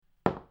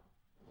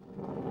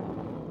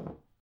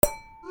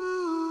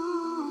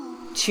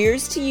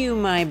Cheers to you,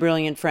 my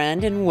brilliant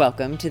friend, and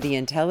welcome to the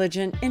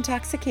Intelligent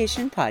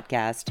Intoxication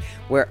Podcast,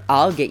 where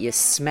I'll get you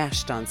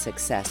smashed on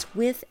success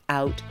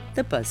without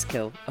the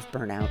buzzkill of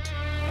burnout.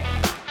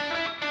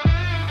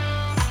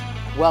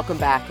 Welcome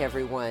back,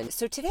 everyone.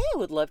 So today I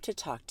would love to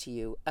talk to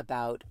you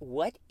about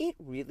what it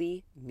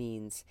really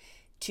means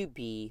to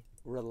be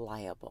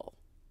reliable.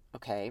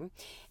 Okay.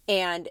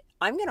 And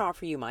I'm going to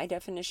offer you my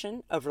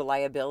definition of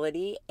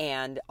reliability,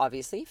 and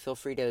obviously feel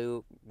free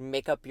to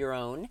make up your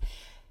own.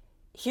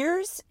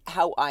 Here's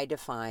how I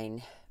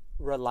define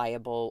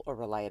reliable or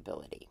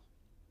reliability.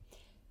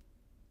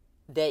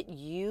 That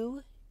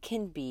you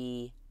can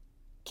be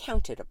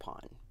counted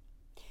upon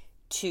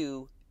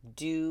to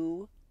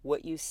do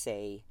what you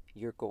say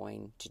you're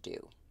going to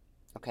do.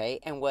 Okay?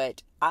 And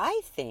what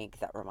I think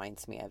that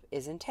reminds me of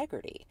is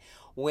integrity.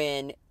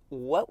 When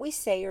what we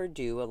say or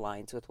do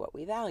aligns with what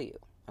we value.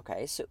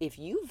 Okay? So if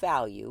you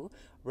value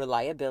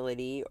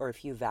reliability, or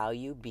if you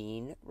value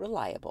being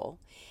reliable,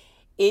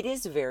 it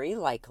is very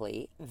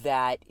likely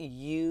that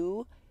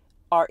you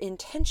are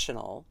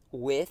intentional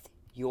with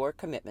your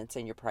commitments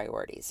and your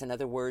priorities. In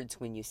other words,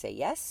 when you say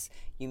yes,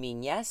 you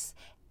mean yes,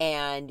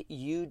 and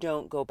you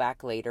don't go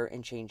back later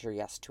and change your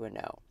yes to a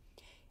no.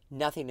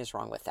 Nothing is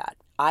wrong with that.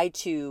 I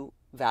too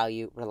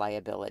value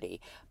reliability,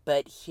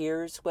 but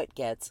here's what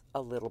gets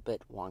a little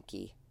bit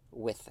wonky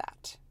with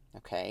that,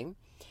 okay?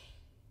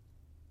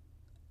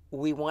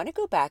 We want to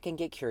go back and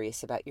get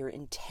curious about your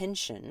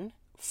intention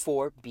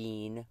for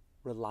being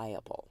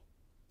reliable,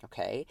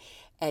 okay?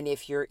 And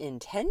if your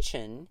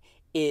intention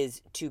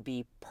is to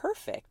be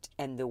perfect,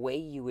 and the way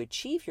you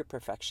achieve your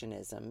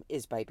perfectionism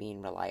is by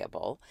being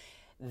reliable,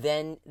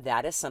 then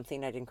that is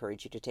something I'd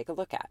encourage you to take a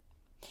look at.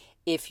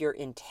 If your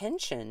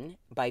intention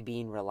by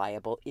being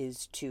reliable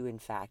is to, in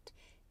fact,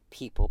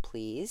 people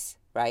please,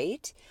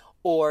 right?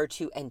 Or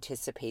to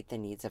anticipate the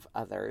needs of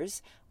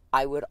others,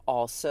 I would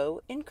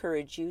also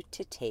encourage you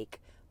to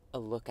take a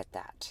look at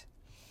that.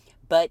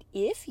 But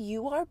if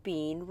you are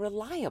being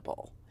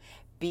reliable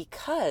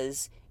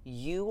because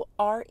you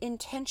are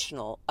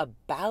intentional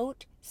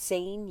about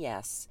saying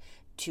yes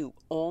to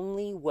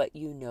only what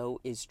you know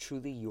is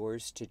truly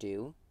yours to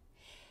do,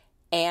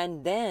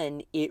 and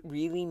then it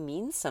really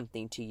means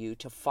something to you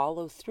to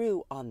follow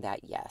through on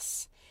that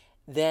yes,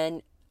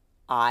 then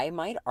I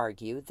might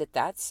argue that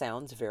that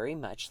sounds very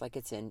much like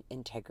it's in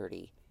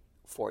integrity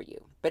for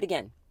you. But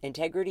again,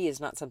 integrity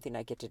is not something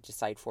I get to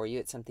decide for you.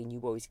 It's something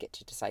you always get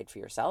to decide for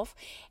yourself.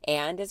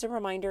 And as a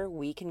reminder,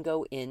 we can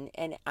go in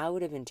and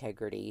out of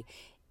integrity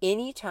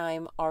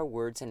anytime our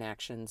words and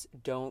actions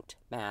don't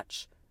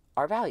match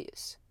our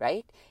values,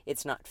 right?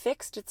 It's not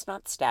fixed, it's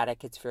not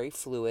static, it's very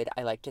fluid.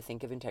 I like to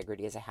think of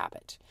integrity as a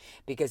habit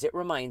because it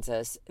reminds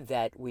us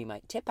that we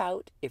might tip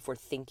out if we're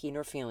thinking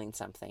or feeling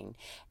something,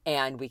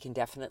 and we can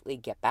definitely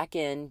get back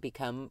in,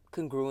 become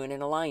congruent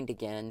and aligned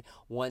again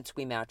once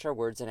we match our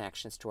words and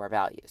actions to our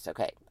values.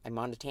 Okay, I'm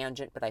on a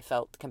tangent, but I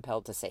felt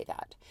compelled to say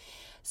that.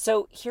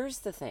 So here's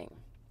the thing.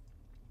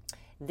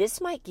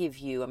 This might give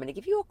you, I'm going to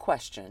give you a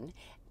question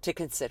to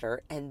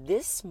consider, and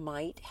this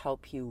might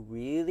help you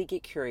really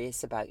get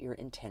curious about your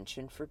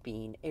intention for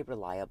being a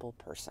reliable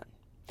person.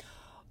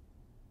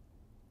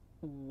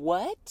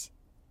 What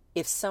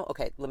if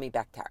let me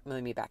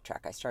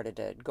backtrack. I started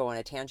to go on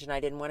a tangent I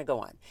didn't want to go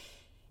on.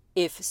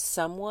 If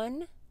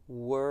someone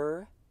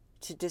were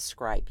to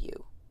describe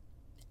you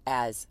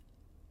as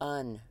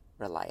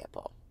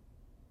unreliable,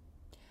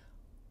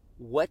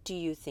 what do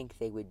you think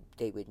they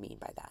would mean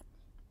by that?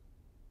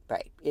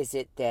 Right. Is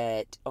it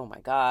that, oh my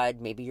God,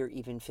 maybe you're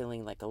even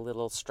feeling like a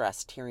little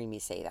stressed hearing me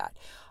say that.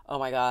 Oh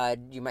my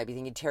God, you might be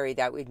thinking, Terry,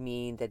 that would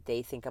mean that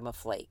they think I'm a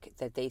flake,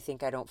 that they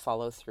think I don't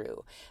follow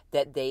through,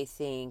 that they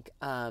think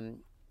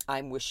I'm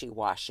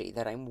wishy-washy,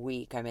 that I'm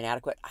weak, I'm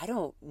inadequate. I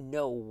don't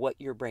know what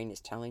your brain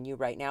is telling you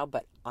right now,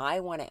 but I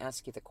want to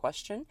ask you the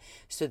question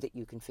so that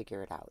you can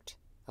figure it out.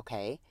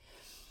 Okay?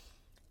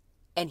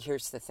 And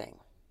here's the thing.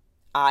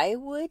 I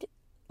would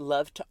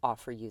love to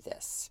offer you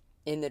this.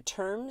 In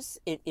terms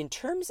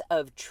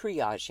of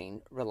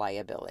triaging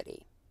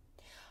reliability,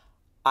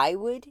 I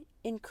would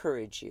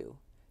encourage you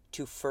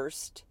to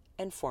first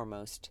and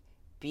foremost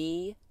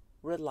be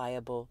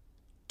reliable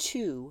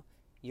to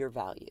your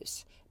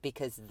values,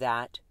 because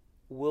that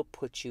will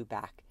put you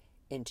back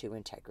into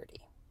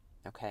integrity.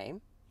 Okay?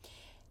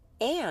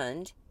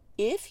 And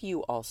if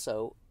you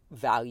also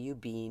value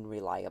being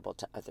reliable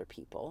to other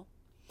people,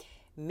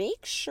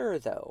 make sure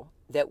though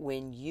that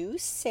when you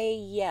say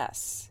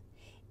yes,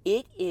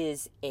 it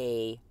is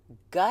a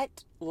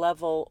gut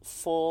level,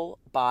 full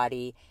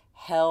body,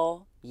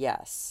 hell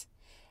yes.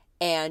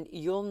 And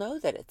you'll know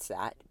that it's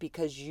that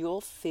because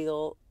you'll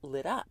feel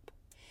lit up.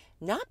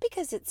 Not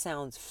because it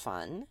sounds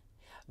fun,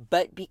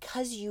 but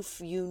because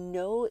you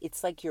know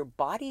it's like your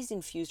body's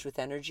infused with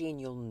energy, and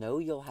you'll know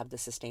you'll have the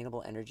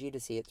sustainable energy to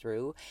see it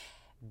through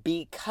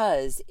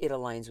because it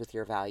aligns with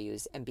your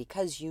values, and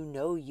because you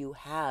know you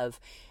have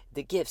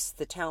the gifts,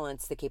 the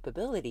talents, the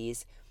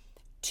capabilities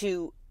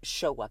to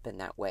show up in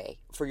that way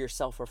for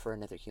yourself or for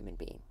another human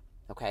being.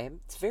 Okay?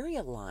 It's very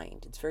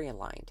aligned.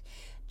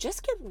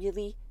 Just get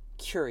really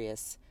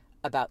curious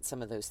about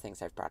some of those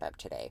things I've brought up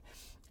today.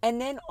 And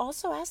then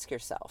also ask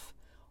yourself,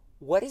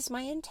 what is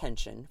my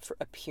intention for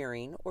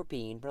appearing or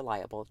being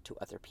reliable to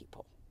other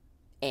people?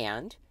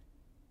 And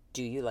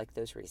do you like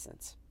those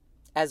reasons?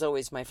 As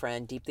always, my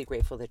friend, deeply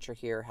grateful that you're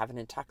here. Have an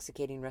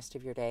intoxicating rest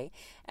of your day,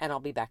 and I'll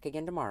be back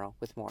again tomorrow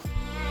with more.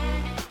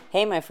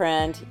 Hey, my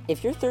friend,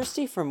 if you're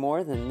thirsty for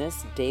more than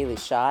this daily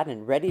shot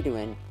and ready to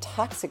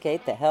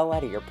intoxicate the hell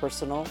out of your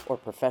personal or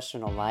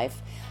professional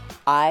life,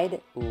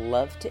 I'd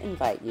love to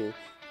invite you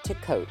to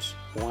coach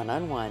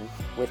one-on-one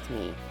with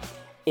me.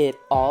 It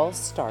all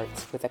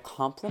starts with a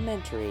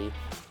complimentary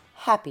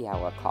happy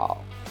hour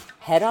call.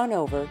 Head on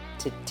over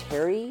to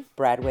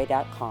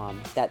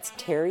terrybradway.com. That's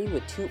Terry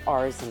with 2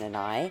 R's and an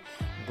I.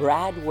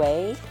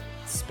 Bradway,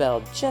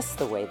 spelled just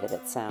the way that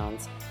it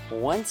sounds.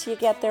 Once you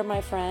get there, my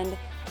friend,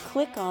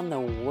 click on the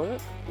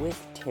Work with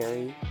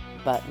Terry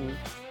button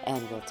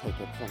and we'll take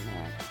it from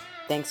there.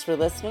 Thanks for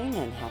listening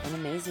and have an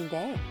amazing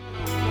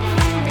day.